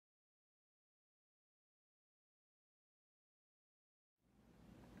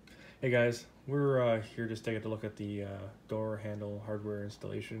Hey guys, we're here just taking a look at the door handle hardware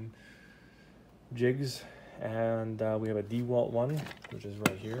installation jigs, and we have a DEWALT one, which is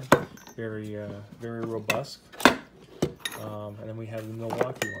right here, very robust, and then we have the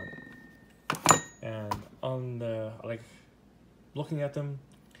Milwaukee one. And on the looking at them,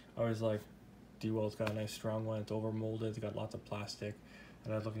 I was like, DEWALT's got a nice strong one. It's over molded. It's got lots of plastic.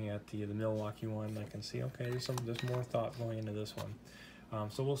 And I was looking at the Milwaukee one. I can see, okay, there's more thought going into this one.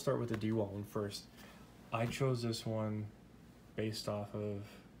 So we'll start with the DEWALT one first. I chose this one based off of,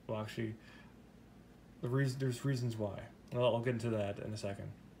 well, actually, there's reasons why. Well, I'll get into that in a second.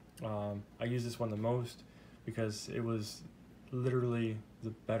 I use this one the most because it was literally the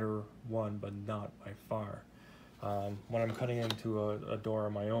better one, but not by far. When I'm cutting into a door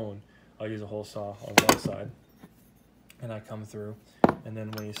on my own, I'll use a hole saw on one side, and I come through. And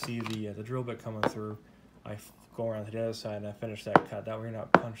then when you see the drill bit coming through, I go around to the other side and I finish that cut. That way you're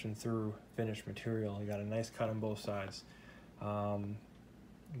not punching through finished material. You got a nice cut on both sides.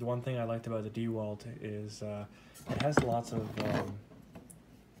 The one thing I liked about the DEWALT is it has lots of,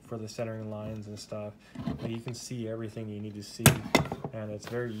 for the centering lines and stuff, you can see everything you need to see, and it's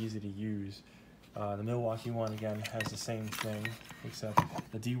very easy to use. The Milwaukee one, again, has the same thing, except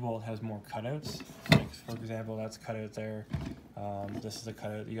the DEWALT has more cutouts. Like, for example, that's cutout there. This is a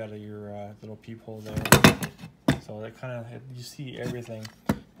cutout. You got your little peephole there. So that kind of, you see everything.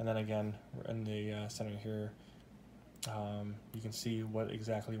 And then again, in the center here, you can see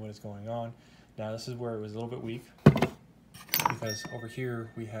exactly what is going on. Now this is where it was a little bit weak, because over here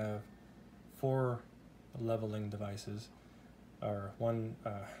we have 4 leveling devices, or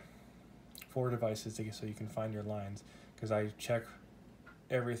 4 devices so you can find your lines, because I check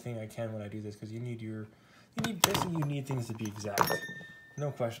everything I can when I do this, because you need things to be exact. No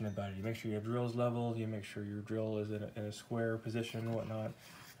question about it. You make sure your drill's level, you make sure your drill is in a square position and whatnot.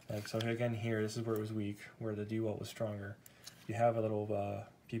 Like, so again here, this is where it was weak, where the DEWALT was stronger. You have a little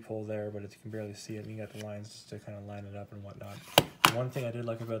peephole there, but you can barely see it, and you got the lines to kind of line it up and whatnot. One thing I did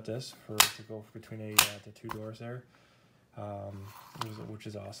like about this, to go between the 2 doors there, which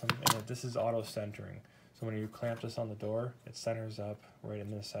is awesome, and this is auto centering. So when you clamp this on the door, it centers up right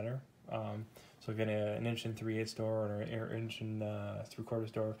in the center. So again, an 1 3/8 door or an 1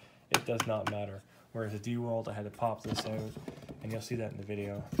 3/4 door, it does not matter. Whereas a DEWALT, I had to pop this out, and you'll see that in the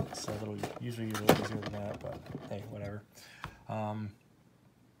video. It's usually a little easier than that, but hey, whatever.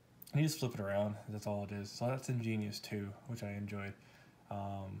 You just flip it around, that's all it is. So that's ingenious too, which I enjoyed.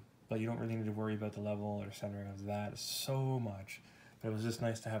 But you don't really need to worry about the level or centering of that so much. But it was just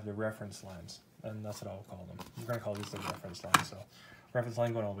nice to have the reference lines, and that's what I'll call them. We're going to call these the reference lines. So reference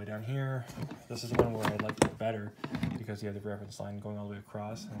line going all the way down here. This is the one where I like it better, because you have the reference line going all the way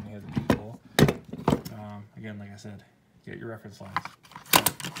across, and you have the peephole. Again, like I said, get your reference lines.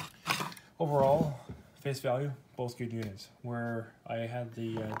 Overall, face value, both good units. Where I had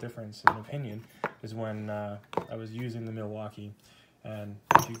the difference in opinion is when I was using the Milwaukee, and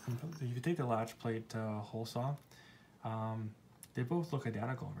if you take the latch plate hole saw, they both look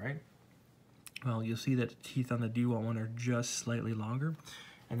identical, right? Well, you'll see that the teeth on the DEWALT one are just slightly longer,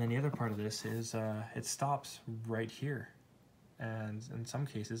 and then the other part of this is it stops right here. And in some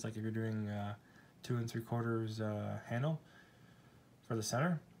cases, like if you're doing 2 3/4 handle for the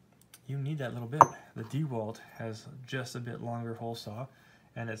center, you need that little bit. The DEWALT has just a bit longer hole saw,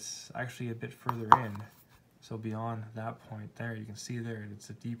 and it's actually a bit further in. So beyond that point there, you can see there,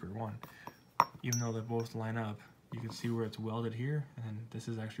 it's a deeper one. Even though they both line up, you can see where it's welded here, and this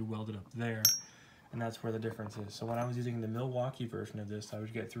is actually welded up there, and that's where the difference is. So when I was using the Milwaukee version of this, I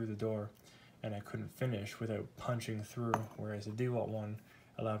would get through the door, and I couldn't finish without punching through, whereas the DEWALT one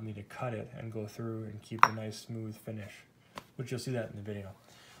allowed me to cut it and go through and keep a nice smooth finish, which you'll see that in the video.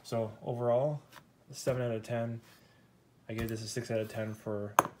 So overall, 7 out of 10. I gave this a 6 out of 10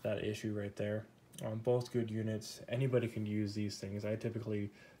 for that issue right there. Both good units. Anybody can use these things. I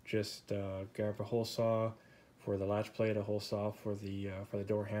typically just grab a hole saw for the latch plate, a hole saw for the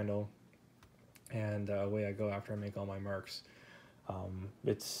door handle, and away I go after I make all my marks.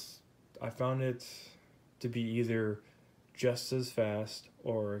 I found it to be either just as fast,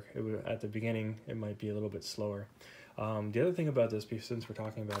 or at the beginning it might be a little bit slower. The other thing about this, since we're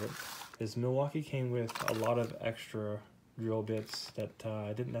talking about it, is Milwaukee came with a lot of extra drill bits that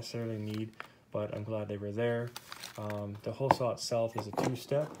I didn't necessarily need, but I'm glad they were there. The hole saw itself is a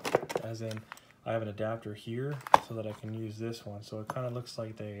 2-step, as in I have an adapter here so that I can use this one. So it kind of looks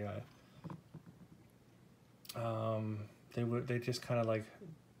like they just kind of like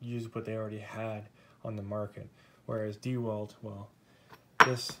used what they already had on the market. Whereas DEWALT, well,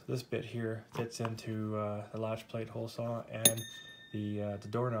 this bit here fits into the latch plate hole saw, and the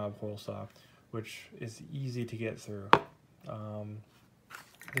doorknob hole saw, which is easy to get through.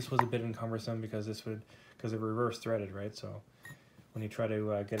 This was a bit cumbersome because it reverse threaded, right? So when you try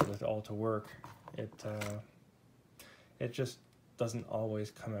to get it all to work, it just doesn't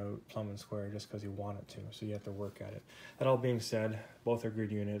always come out plumb and square just because you want it to, so you have to work at it. That all being said, both are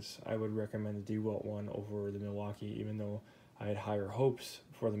good units. I would recommend the DEWALT one over the Milwaukee, even though I had higher hopes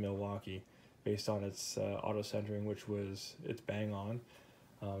for the Milwaukee based on its auto-centering, which was it's bang on,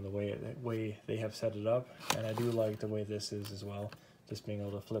 the way they have set it up. And I do like the way this is as well, just being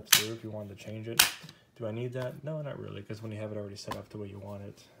able to flip through if you wanted to change it. Do I need that? No, not really, because when you have it already set up the way you want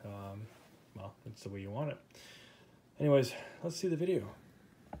it, well, it's the way you want it. Anyways, let's see the video.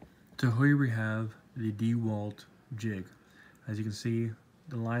 So here we have the DEWALT jig. As you can see,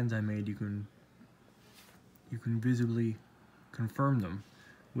 the lines I made, you can visibly confirm them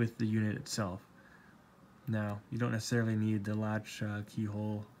with the unit itself. Now, you don't necessarily need the latch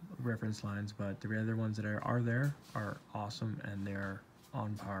keyhole reference lines, but the other ones that are there are awesome and they are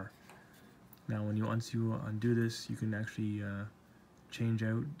on par. Now, once you undo this, you can actually change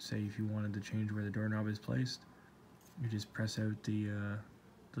out, say if you wanted to change where the doorknob is placed, you just press out the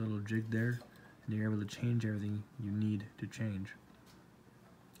little jig there, and you're able to change everything you need to change.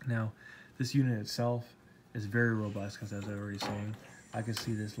 Now, this unit itself is very robust because, as I was already saying, I can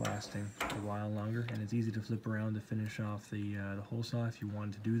see this lasting a while longer, and it's easy to flip around to finish off the hole saw if you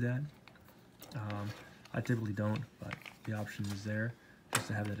wanted to do that. I typically don't, but the option is there just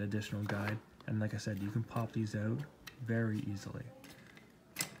to have that additional guide. And like I said, you can pop these out very easily.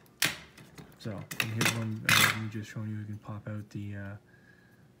 So, and here's one me just showing you can pop out the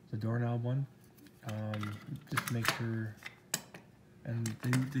doorknob one. Just make sure, and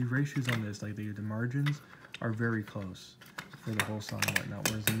the ratios on this, like the margins, are very close for the hole saw and whatnot,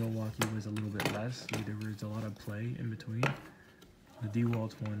 whereas the Milwaukee was a little bit less. There was a lot of play in between. The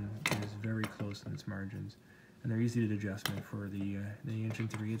DEWALT one is very close in its margins, and they're easy to adjustment for the 1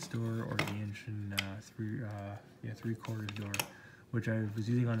 3/8" door or the 1 3/4 door, which I was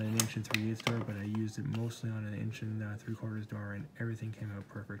using on an 1 3/8" door, but I used it mostly on an 1 3/4 door, and everything came out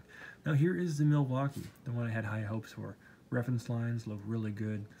perfect. Now here is the Milwaukee, the one I had high hopes for. Reference lines look really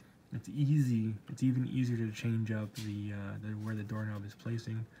good. It's easy. It's even easier to change up where the doorknob is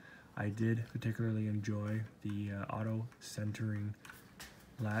placing. I did particularly enjoy the auto centering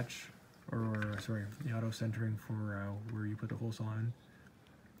latch, or sorry, the auto centering for where you put the hole saw in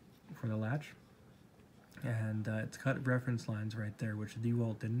for the latch. And it's cut reference lines right there, which the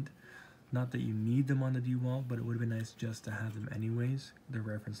DEWALT didn't. Not that you need them on the DEWALT, but it would have been nice just to have them anyways. They're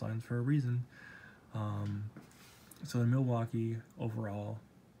reference lines for a reason. So the Milwaukee overall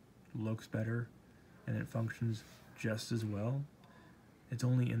looks better, and it functions just as well. It's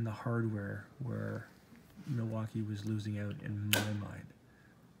only in the hardware where Milwaukee was losing out in my mind.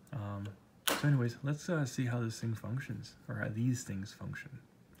 So anyways, let's see how this thing functions, or how these things function.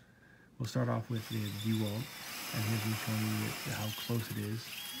 We'll start off with the DEWALT, and here's me showing you how close it is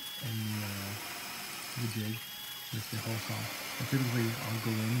in the jig with the hole saw. And typically, I'll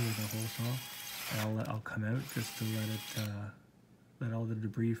go in with a hole saw, and I'll come out just to let all the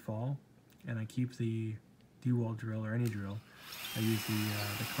debris fall. And I keep the DEWALT drill, or any drill. I use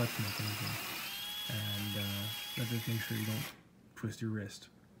the clutch mechanism, and that just makes sure you don't twist your wrist.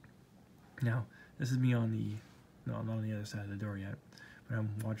 Now, this is me on not on the other side of the door yet, but I'm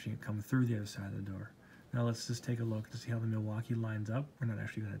watching it come through the other side of the door. Now let's just take a look to see how the Milwaukee lines up. We're not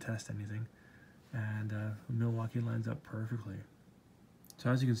actually going to test anything, and the Milwaukee lines up perfectly. So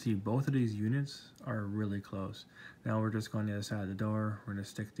as you can see, both of these units are really close. Now we're just going to the other side of the door. We're going to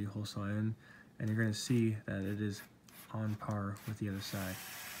stick the hole saw in, and you're going to see that it is on par with the other side.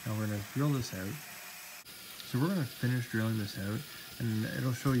 Now we're going to drill this out. So we're going to finish drilling this out, and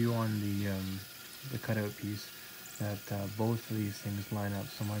it'll show you on the cutout piece that both of these things line up.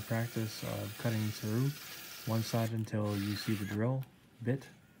 So my practice of cutting through one side until you see the drill bit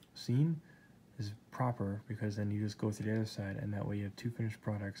seam is proper, because then you just go to the other side, and that way you have two finished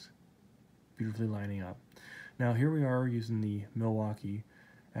products beautifully lining up. Now here we are using the Milwaukee,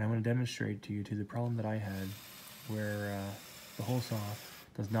 and I'm going to demonstrate to you the problem that I had where the hole saw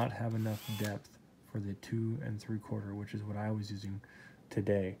does not have enough depth for the 2 3/4, which is what I was using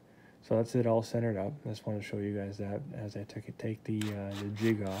today. So that's it all centered up. I just want to show you guys that as I take the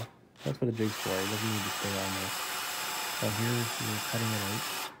jig off. That's what the jig's for. It doesn't need to stay on this. So here we're cutting it out,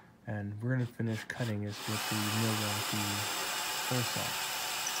 and we're going to finish cutting this with the Milwaukee hole saw.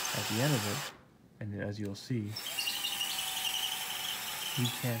 At the end of it, and as you'll see, we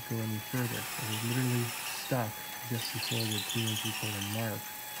can't go any further. It is literally stuck just before the 2 3/4 mark.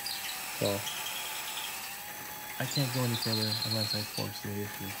 So I can't go any further unless I force the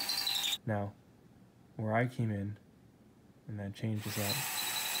issue. Now, where I came in, and that changed this up,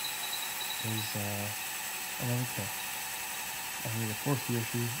 is, okay, I can either force the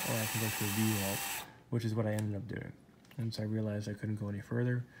issue, or I can go to a DEWALT, which is what I ended up doing. Once I realized I couldn't go any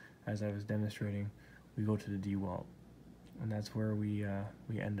further, as I was demonstrating, we go to the DEWALT, and that's where we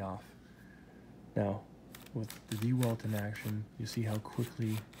end off. Now, with the DEWALT in action, you see how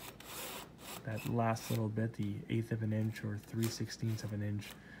quickly that last little bit, the 1/8 of an inch or 3/16 of an inch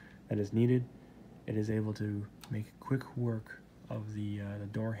that is needed, it is able to make quick work of the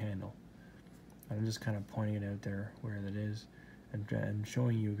door handle. And I'm just kind of pointing it out there where it is, and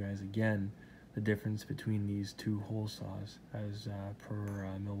showing you guys again the difference between these two hole saws as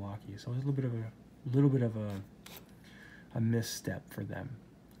per Milwaukee. So it's a little bit of a misstep for them.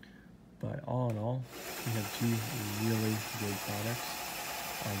 But all in all, we have two really good products.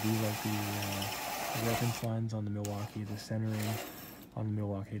 I do like the reference lines on the Milwaukee, the centering on the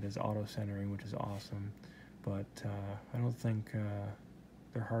Milwaukee does auto centering, which is awesome. But I don't think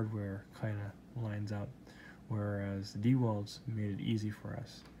their hardware kind of lines up, whereas the DEWALTs made it easy for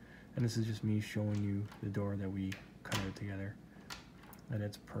us. And this is just me showing you the door that we cut out together, and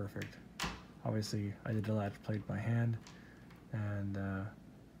it's perfect. Obviously, I did the latch plate by hand, and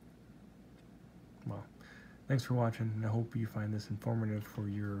well, thanks for watching, and I hope you find this informative for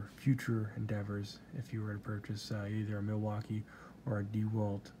your future endeavors if you were to purchase either a Milwaukee or a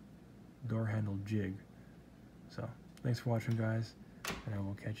DEWALT door handle jig. So, thanks for watching, guys, and I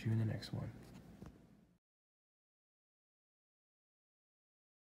will catch you in the next one.